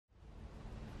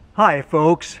Hi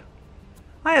folks,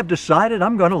 I have decided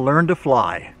I'm going to learn to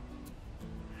fly.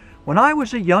 When I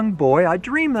was a young boy, I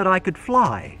dreamed that I could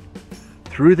fly.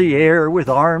 Through the air with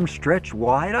arms stretched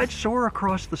wide, I'd soar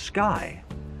across the sky.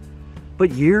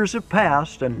 But years have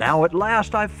passed, and now at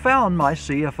last I've found my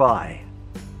CFI.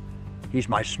 He's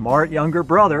my smart younger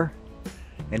brother,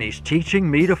 and he's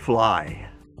teaching me to fly.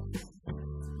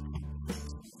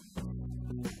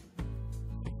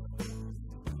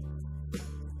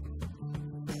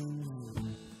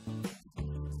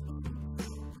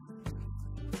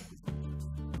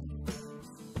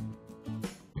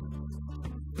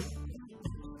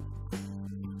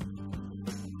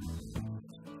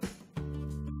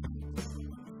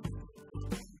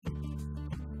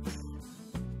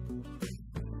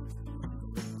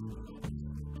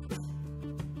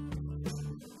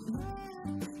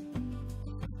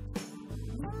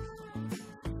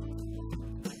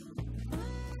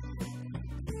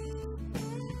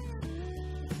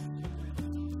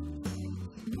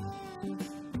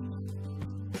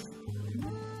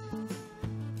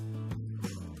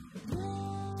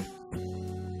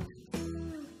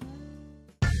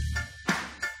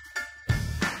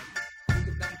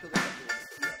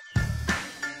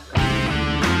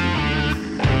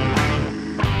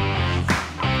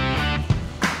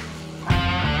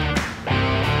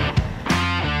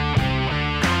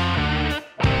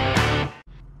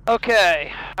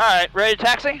 Okay, alright, ready to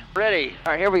taxi? Ready.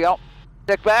 Alright, here we go.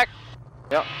 Stick back.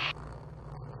 Yep.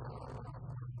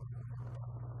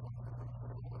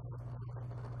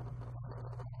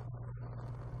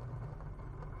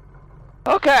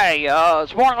 Okay,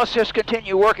 this morning let's just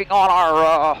continue working on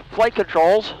our flight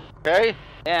controls. Okay.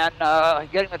 And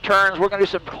getting the turns. We're going to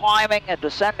do some climbing and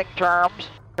descending turns.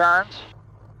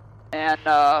 And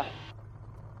try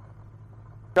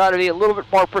to be a little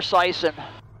bit more precise in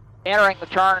entering the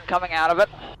turn and coming out of it.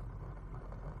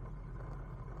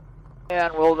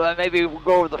 And we'll maybe we'll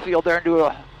go over the field there and do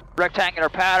a rectangular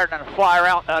pattern and fly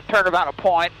around, turn around a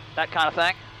point, that kind of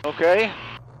thing. Okay.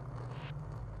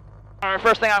 All right,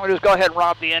 first thing I'm going to do is go ahead and run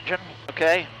up the engine.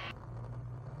 Okay.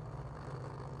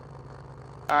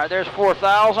 All right, there's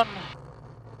 4,000.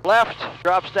 Left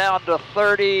drops down to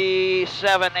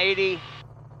 3780,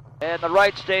 and the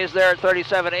right stays there at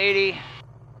 3780.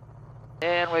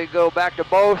 And we go back to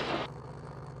both,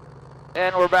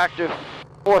 and we're back to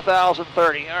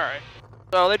 4,030. All right,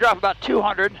 so they drop about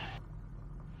 200.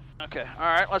 Okay, all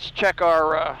right, let's check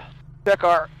our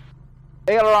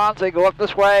ailerons. They go up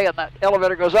this way, and that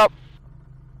elevator goes up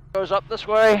this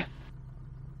way,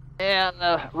 and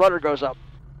the rudder goes up.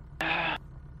 All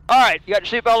right, you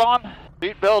got your seatbelt on?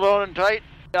 Seatbelt on and tight.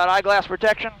 Got eyeglass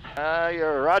protection?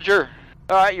 You're Roger.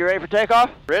 All right, you ready for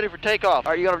takeoff? Ready for takeoff.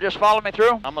 Are you going to just follow me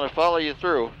through? I'm going to follow you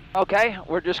through. Okay,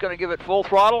 we're just going to give it full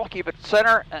throttle, keep it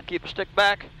center, and keep the stick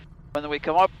back. When we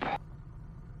come up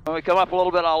a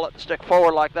little bit, I'll let the stick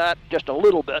forward like that, just a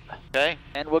little bit. Okay.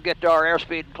 And we'll get to our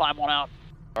airspeed and climb on out.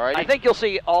 All right. I think you'll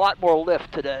see a lot more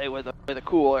lift today with the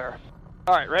cool air.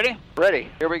 All right, ready? Ready.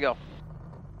 Here we go.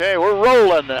 Okay, we're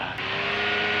rolling.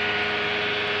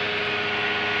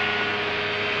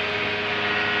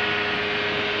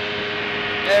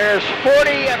 There's 40,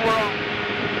 and we're on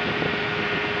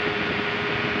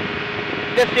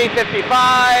 50,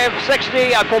 55,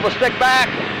 60. I pull the stick back.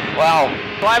 Wow.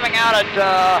 Climbing out at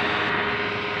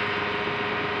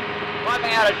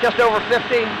just over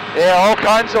 50. Yeah, all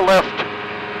kinds of lift.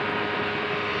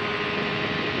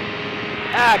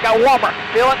 Ah, it got warmer.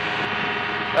 Feel it?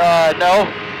 No.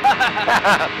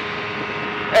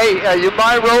 Hey, you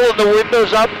mind rolling the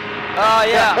windows up?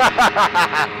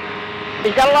 Yeah. You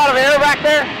got a lot of air back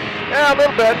there? Yeah, a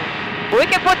little bit. We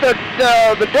can put the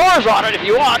doors on it if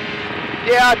you want.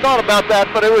 Yeah, I thought about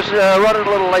that, but it was running a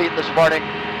little late this morning.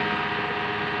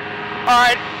 All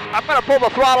right, I'm going to pull the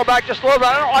throttle back just a little bit.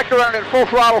 I don't like to run it at full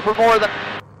throttle for more than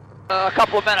a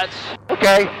couple of minutes.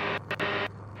 Okay.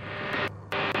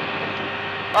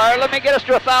 All right, let me get us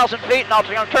to 1,000 feet, and I'm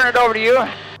going to turn it over to you. All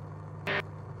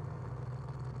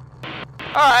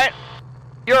right,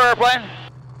 your airplane.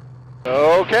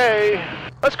 Okay.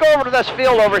 Let's go over to this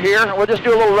field over here, and we'll just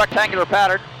do a little rectangular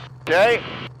pattern. Okay.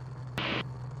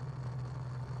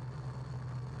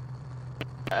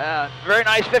 Very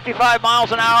nice, 55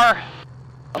 miles an hour,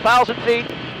 1,000 feet.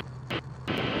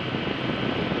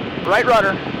 Right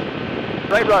rudder.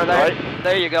 Right rudder, there. Right.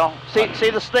 There you go. See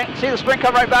the spring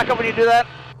come right back up when you do that?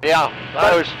 Yeah,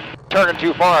 I was turning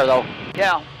too far though.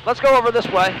 Yeah, let's go over this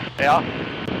way. Yeah.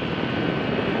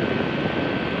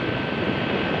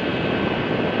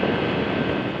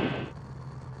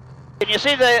 Can you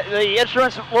see the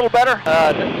instruments a little better?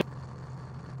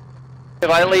 If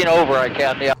I lean over, I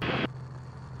can, yeah.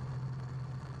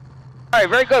 right,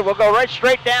 very good. We'll go right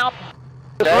straight down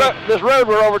this road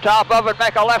we're over top of and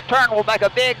make a left turn. We'll make a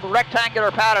big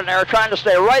rectangular pattern there, trying to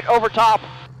stay right over top.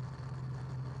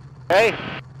 Okay,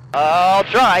 I'll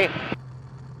try.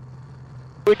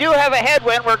 We do have a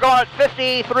headwind. We're going at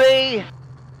 53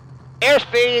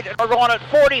 airspeed, and we're going at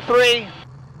 43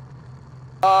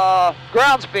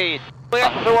 ground speed.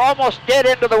 We're almost dead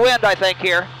into the wind, I think,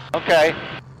 here. Okay.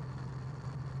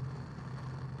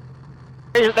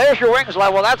 There's your wings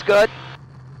level. That's good.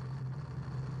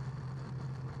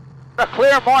 A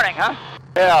clear morning, huh?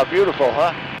 Yeah, beautiful,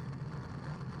 huh?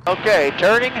 Okay,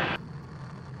 turning. All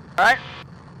right.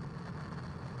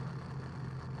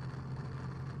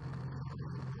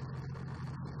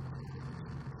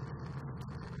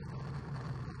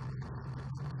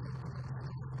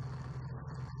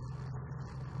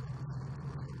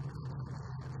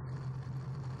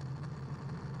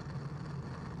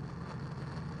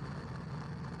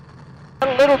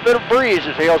 A little bit of breeze,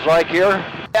 it feels like here.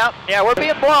 Yeah, we're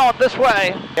being blown this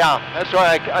way. Yeah, that's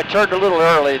why I turned a little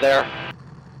early there.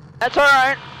 That's all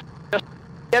right. Just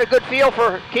get a good feel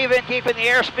for keeping the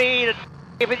airspeed and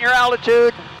keeping your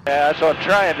altitude. Yeah, so I'm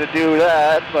trying to do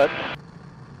that, but...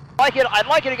 I'd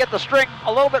like you to get the string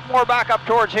a little bit more back up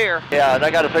towards here. Yeah, and I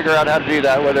got to figure out how to do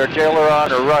that, whether it's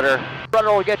aileron or rudder.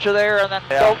 Rudder will get you there, and then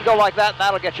go like that, and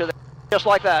that'll get you there. Just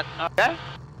like that, okay?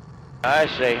 I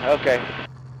see, okay.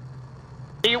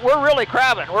 We're really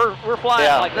crabbing. We're flying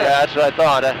like this. Yeah, that's what I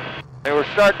thought. And we're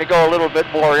starting to go a little bit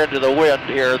more into the wind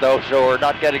here, though, so we're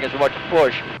not getting as much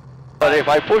push. But if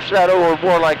I push that over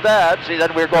more like that, see,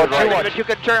 then we're going too much. But you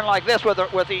can turn like this with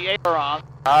the aileron.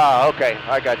 Ah, okay,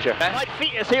 I got you.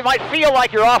 It might feel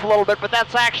like you're off a little bit, but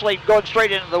that's actually going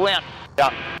straight into the wind.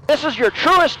 Yeah. This is your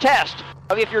truest test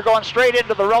of if you're going straight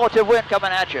into the relative wind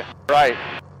coming at you. Right.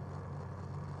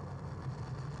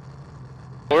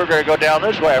 We're going to go down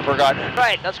this way, I forgot.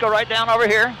 Right, let's go right down over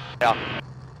here. Yeah.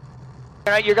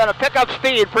 All right, you're going to pick up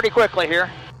speed pretty quickly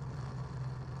here.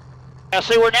 Now,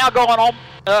 see, we're now going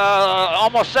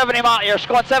almost 70 miles. You're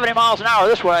going 70 miles an hour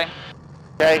this way.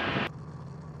 Okay.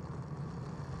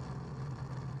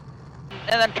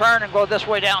 And then turn and go this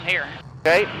way down here.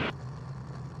 Okay.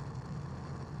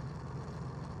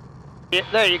 Yeah,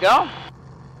 there you go.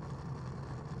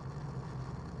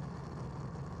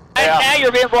 Yeah. And now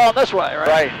you're being blown this way, right?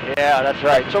 Right, yeah, that's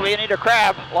right. So we need a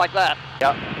crab like that.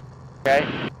 Yep. Okay.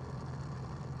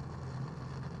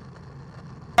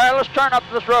 All right, let's turn up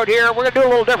this road here. We're going to do a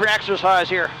little different exercise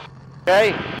here.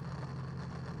 Okay.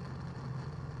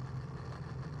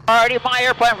 All righty, my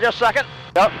airplane for just a second.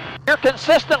 Yep. You're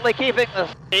consistently keeping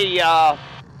the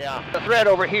thread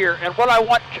over here, and what I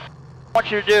want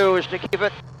you to do is to keep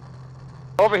it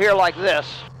over here like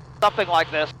this, something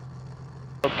like this.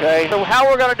 Okay. So how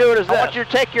we're going to do it is I want you to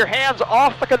take your hands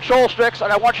off the control sticks,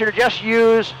 and I want you to just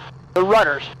use the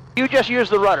rudders. You just use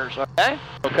the rudders, okay?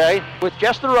 Okay. With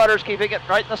just the rudders, keeping it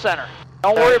right in the center.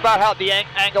 Don't worry about how the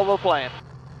angle we're playing.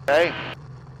 Okay.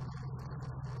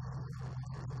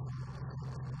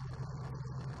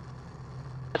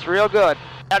 It's real good.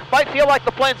 Now, it might feel like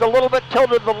the plane's a little bit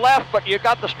tilted to the left, but you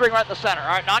got the string right in the center. All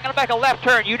right, now I'm going to make a left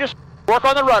turn. You just work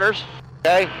on the rudders.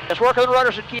 Okay. Just work on the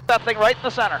rudders and keep that thing right in the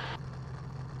center.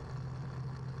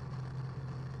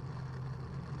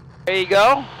 There you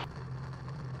go.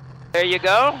 There you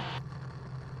go.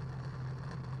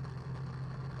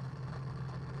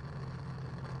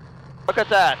 Look at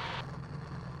that.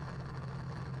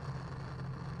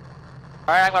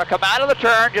 All right, I'm going to come out of the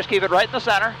turn. Just keep it right in the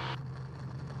center.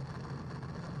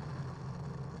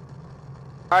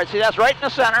 All right, see, that's right in the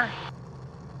center.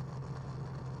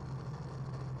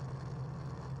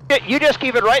 You just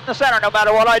keep it right in the center no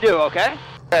matter what I do, okay?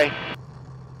 Okay.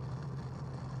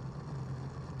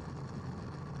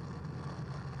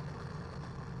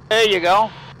 There you go.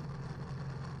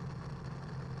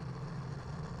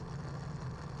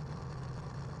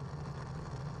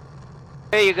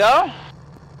 There you go.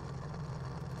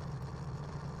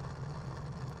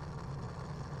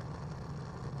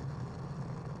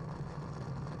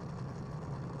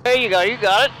 There you go, you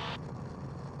got it.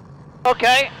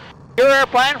 Okay, your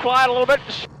airplane, fly it a little bit,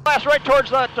 just blast right towards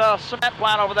that cement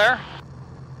plant over there.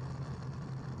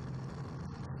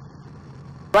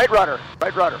 Right rudder,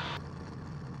 right rudder.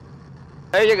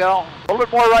 There you go, a little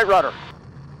bit more right rudder. A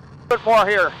little bit more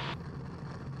here.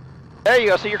 There you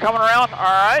go, see you're coming around, all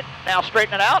right. Now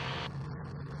straighten it out.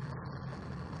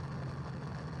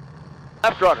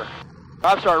 Left rudder,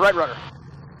 I'm sorry, right rudder.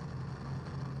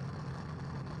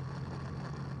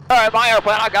 All right, my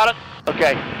airplane, I got it.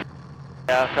 Okay.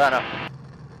 Yeah, kind of.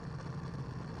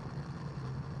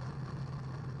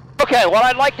 Okay, what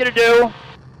I'd like you to do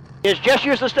is just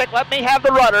use the stick. Let me have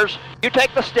the rudders. You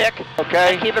take the stick.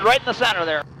 Okay. And keep it right in the center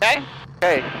there. Okay?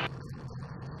 Okay.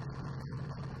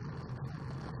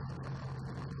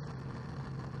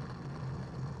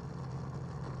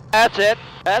 That's it.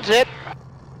 That's it.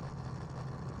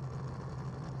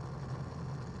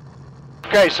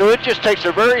 Okay, so it just takes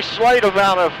a very slight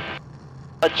amount of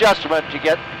adjustment to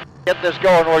get this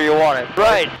going where you want it.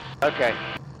 Right. Okay.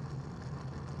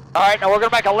 All right, now we're going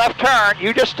to make a left turn.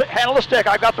 You just handle the stick.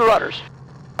 I've got the rudders.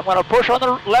 I'm going to push on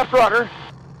the left rudder.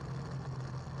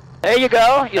 There you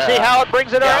go. You see how it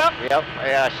brings it around? Yep.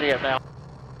 Yeah, I see it now.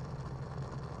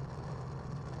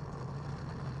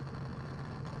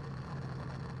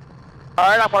 All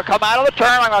right, I'm going to come out of the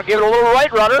turn. I'm going to give it a little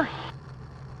right rudder.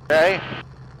 Okay.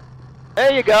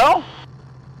 There you go. All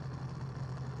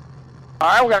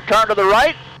right, we're going to turn to the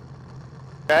right.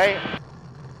 Okay.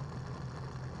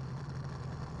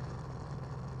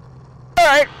 All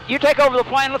right, you take over the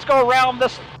plane. Let's go around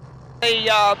the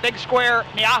big square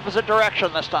in the opposite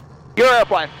direction this time. Your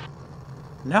airplane.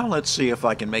 Now let's see if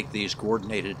I can make these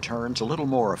coordinated turns a little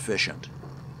more efficient.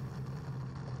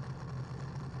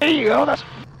 There you go. That's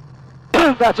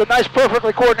a nice,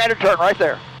 perfectly coordinated turn right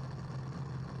there.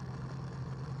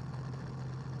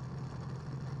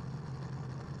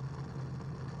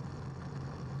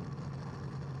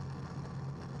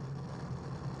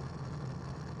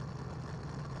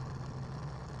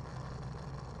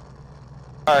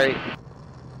 All right.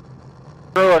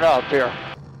 Screwing up here.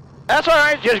 That's all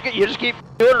right. You just keep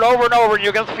doing it over and over, and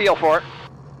you'll get the feel for it.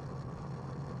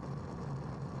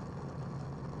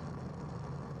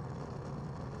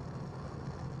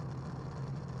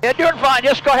 You're doing fine.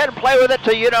 Just go ahead and play with it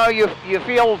till you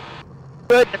feel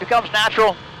good and it becomes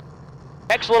natural.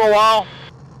 Takes a little while.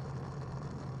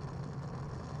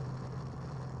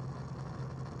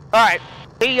 All right.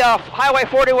 See Highway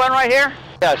 41 right here?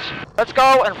 Yes. Let's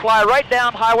go and fly right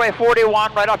down Highway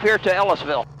 41 right up here to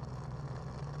Ellisville.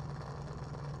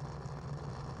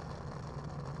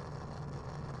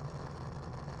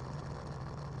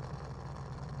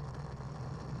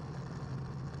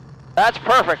 That's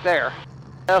perfect there.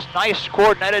 That's nice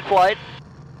coordinated flight.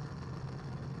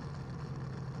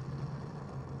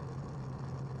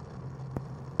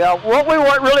 Now, what we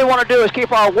really want to do is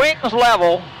keep our wings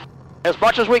level as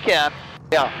much as we can.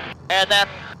 Yeah. And then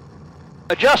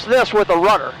adjust this with the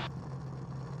rudder.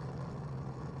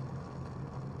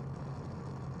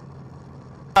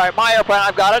 All right, my airplane,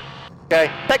 I've got it.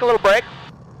 Okay. Take a little break.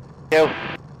 You.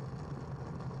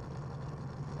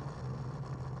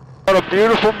 What a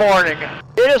beautiful morning.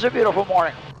 It is a beautiful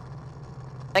morning.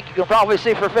 I think you can probably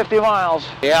see for 50 miles.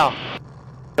 Yeah.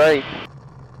 Great.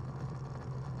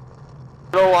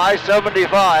 Little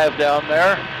I-75 down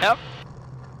there. Yep.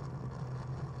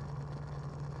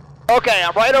 Okay,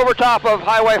 I'm right over top of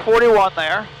Highway 41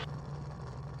 there.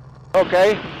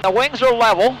 Okay. The wings are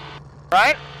level,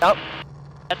 right? Yep.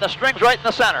 And the string's right in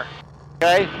the center.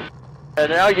 Okay.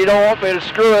 And now you don't want me to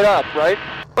screw it up, right?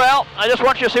 Well, I just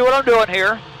want you to see what I'm doing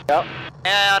here. Yep.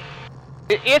 And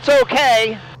it's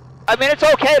okay. I mean, it's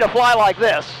okay to fly like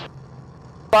this,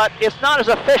 but it's not as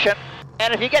efficient.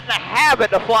 And if you get in the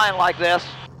habit of flying like this,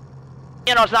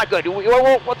 you know, it's not good.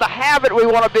 What the habit we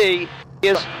want to be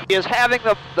is having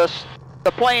the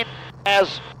plane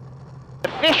as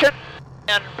efficient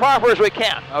and proper as we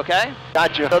can. Okay.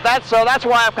 Gotcha. So that's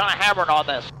why I'm kind of hammering on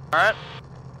this. All right.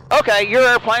 Okay, your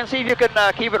airplane. See if you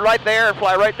can keep it right there and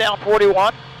fly right down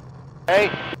 41. Okay.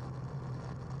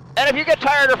 And if you get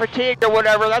tired or fatigued or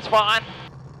whatever, that's fine.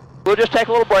 We'll just take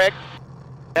a little break.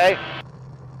 Okay.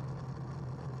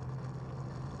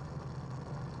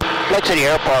 Lake City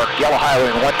Airport, Yellow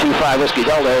Highway 125 Whiskey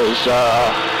Delta is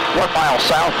 1 mile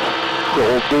south.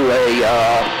 We'll do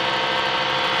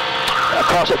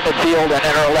across at midfield and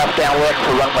enter left downwind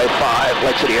for runway 5,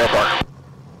 Lake City Airport.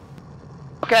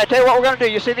 Okay, I tell you what we're going to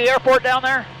do. You see the airport down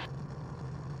there?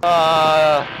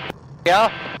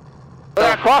 Yeah. We're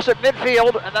going to cross at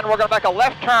midfield, and then we're going to make a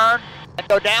left turn and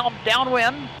go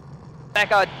downwind,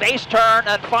 make a base turn,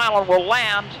 and finally we'll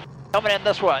land coming in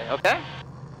this way, okay?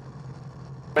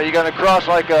 But you're going to cross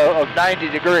like a 90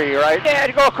 degree, right? Yeah,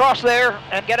 you go across there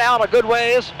and get out a good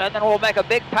ways, and then we'll make a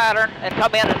big pattern and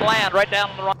come in and land right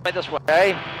down the runway this way.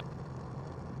 Okay.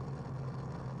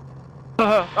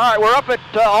 All right, we're up at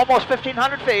almost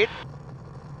 1,500 feet.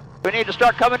 We need to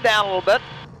start coming down a little bit.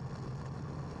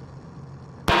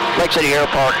 Lake City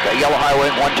Airport, Yellow Highway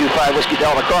 125 Whiskey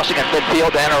Delta, crossing at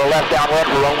midfield, enter a left downwind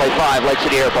for runway 5, Lake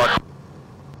City Airport.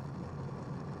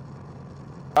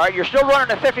 All right, you're still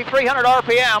running at 5,300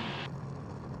 RPM.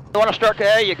 You want to start to,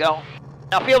 there you go.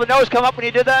 Now feel the nose come up when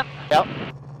you did that? Yep.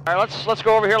 All right, let's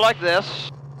go over here like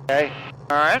this. Okay.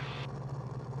 All right.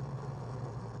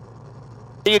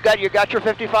 You got your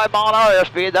 55 mile an hour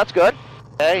airspeed. That's good.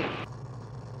 Okay.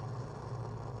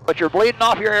 But you're bleeding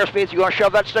off your airspeed, so you want to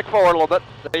shove that stick forward a little bit.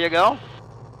 There you go.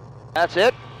 That's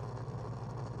it.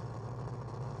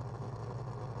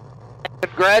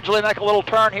 And gradually make a little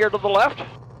turn here to the left.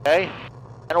 Okay.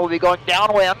 And we'll be going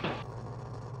downwind.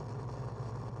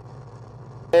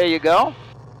 There you go.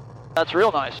 That's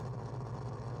real nice.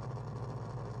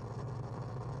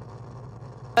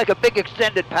 Make a big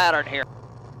extended pattern here.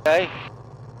 Okay.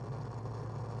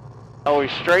 Are we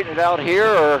straighten it out here,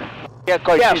 or can't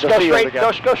quite Yes, see the go field straight.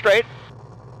 again? Go straight.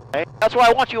 Okay. That's why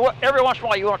I want you. Every once in a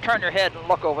while, you want to turn your head and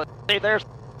look over. See, there's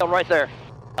the right there.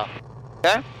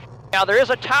 Okay. Now there is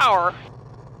a tower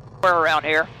somewhere around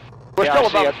here. We're Yeah, still I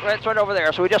see above. it. It's right over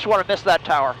there. So we just want to miss that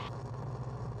tower.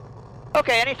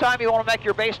 Okay. Anytime you want to make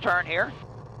your base turn here.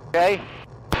 Okay.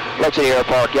 Lake City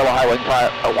Airport, Yellow Highway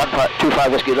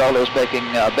 125 Whiskey Delta is making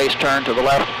base turn to the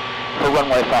left for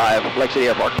runway 5, Lake City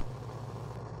Airport.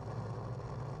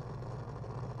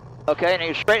 Okay, and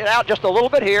you straighten it out just a little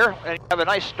bit here, and you have a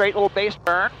nice straight little base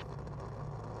turn.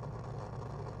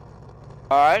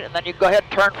 All right, and then you go ahead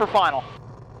and turn for final.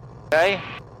 Okay.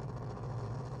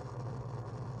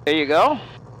 There you go.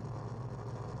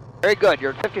 Very good.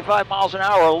 You're at 55 miles an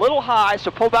hour, a little high, so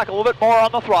pull back a little bit more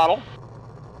on the throttle.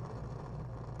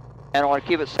 And I want to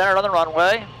keep it centered on the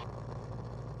runway.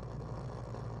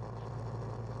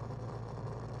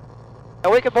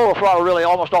 And we can pull the throttle really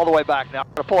almost all the way back now. I'm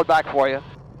going to pull it back for you.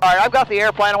 All right, I've got the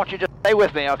airplane. I want you to just stay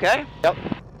with me, okay? Yep.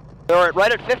 We're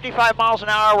right at 55 miles an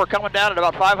hour. We're coming down at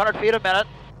about 500 feet a minute.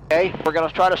 Okay. We're going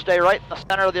to try to stay right in the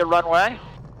center of the runway.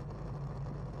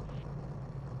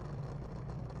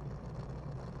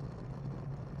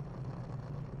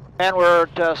 And we're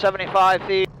at 75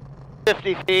 feet,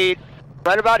 50 feet.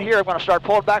 Right about here, I'm going to start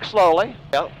pulling back slowly.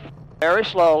 Yep. Very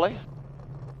slowly.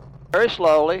 Very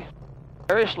slowly.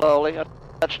 Very slowly.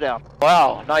 Touchdown.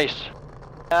 Wow, nice.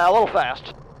 A little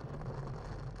fast.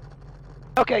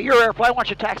 Okay, your airplane. Why don't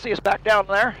you taxi us back down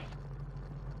there?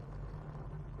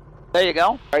 There you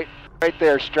go. Right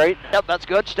there, straight. Yep, that's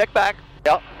good. Stick back.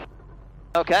 Yep.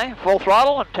 Okay, full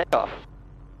throttle and take off.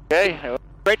 Okay.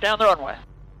 Straight down the runway.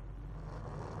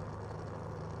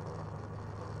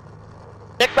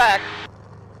 Stick back.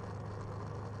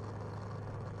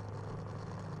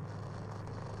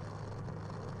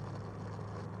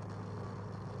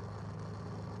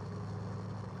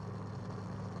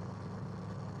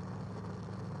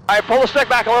 All right, pull the stick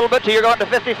back a little bit till you're going to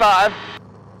 55.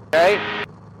 Okay.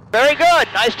 Very good.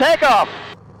 Nice takeoff.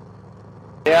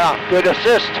 Yeah, good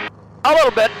assist. A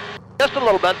little bit. Just a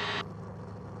little bit.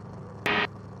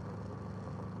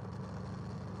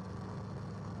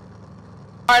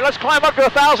 All right, let's climb up to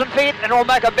 1,000 feet and we'll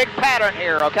make a big pattern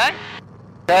here, okay?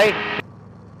 Okay.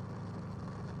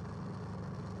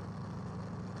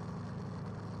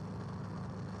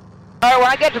 All right, when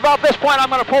I get to about this point, I'm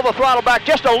going to pull the throttle back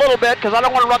just a little bit because I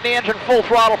don't want to run the engine full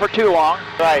throttle for too long.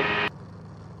 Right.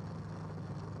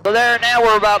 So there, now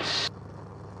we're about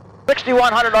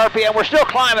 6,100 RPM. We're still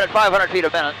climbing at 500 feet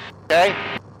a minute. Okay.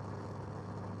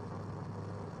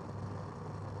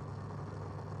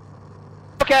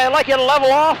 Okay, I'd like you to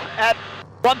level off at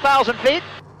 1,000 feet.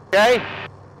 Okay.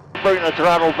 Bring the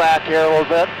throttle back here a little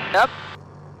bit. Yep.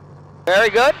 Very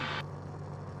good.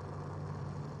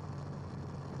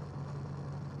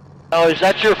 Oh, is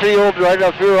that your field right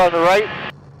up here on the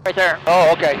right? Right there.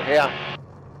 Oh, okay, yeah.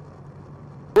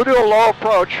 We'll do a low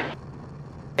approach.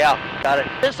 Yeah, got it.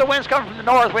 Since the wind's coming from the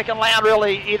north, we can land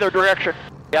really either direction.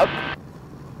 Yep.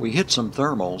 We hit some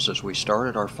thermals as we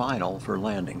started our final for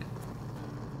landing.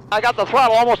 I got the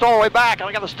throttle almost all the way back, and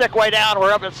I got the stick way down.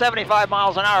 We're up at 75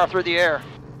 miles an hour through the air.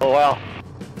 Oh, wow.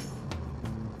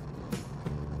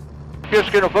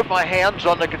 Just going to put my hands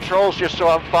on the controls just so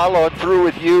I'm following through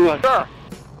with you. And Sure.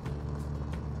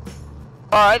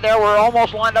 All right, there, we're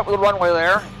almost lined up with the runway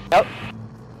there. Yep.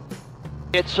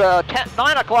 It's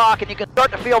 9 o'clock, and you can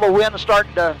start to feel the wind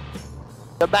starting to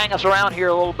bang us around here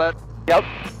a little bit. Yep.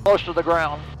 Close to the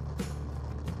ground.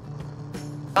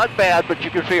 Not bad, but you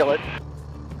can feel it.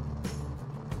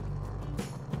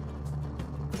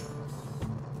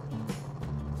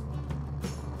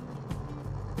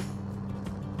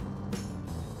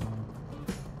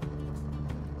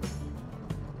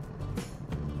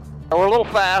 We're a little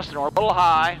fast and we're a little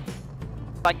high.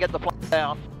 If I can get the plane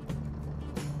down.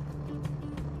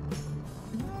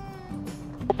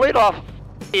 We'll bleed off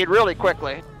speed really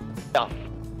quickly. Yeah.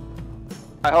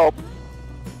 I hope.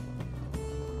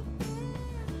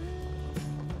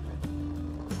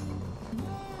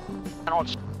 I don't.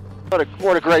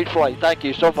 What a great flight. Thank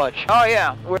you so much. Oh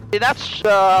yeah, that's an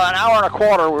hour and a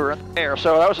quarter we were in the air,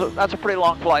 so that's a pretty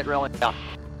long flight, really. Yeah.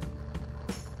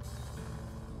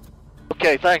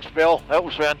 Okay, thanks, Bill. That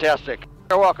was fantastic.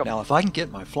 You're welcome. Now, if I can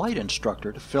get my flight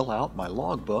instructor to fill out my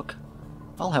logbook,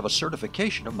 I'll have a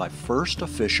certification of my first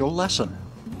official lesson.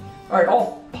 All right,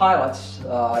 all pilots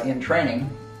in training,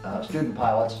 student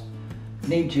pilots,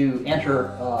 need to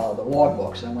enter the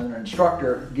logbooks, and when an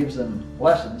instructor gives them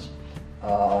lessons,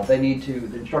 the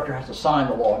instructor has to sign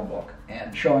the logbook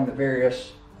and showing the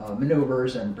various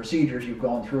maneuvers and procedures you've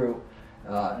gone through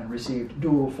and received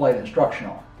dual flight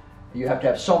instructional. You have to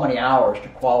have so many hours to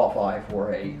qualify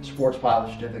for a sports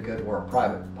pilot certificate or a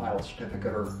private pilot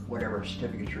certificate or whatever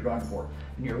certificate you're going for.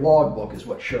 And your logbook is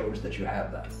what shows that you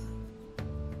have that.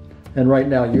 And right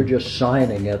now you're just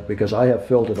signing it because I have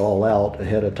filled it all out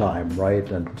ahead of time, right?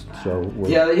 And so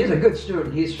yeah, he's a good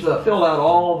student. He's filled out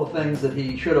all the things that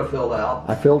he should have filled out.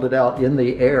 I filled it out in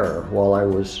the air while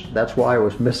that's why I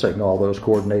was missing all those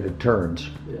coordinated turns.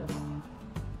 Yeah.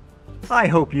 I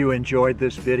hope you enjoyed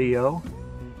this video.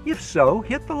 If so,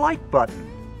 hit the like button.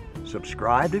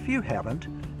 Subscribe if you haven't,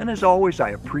 and as always,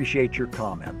 I appreciate your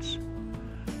comments.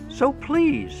 So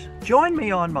please, join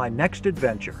me on my next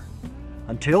adventure.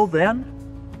 Until then,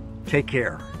 take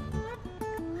care.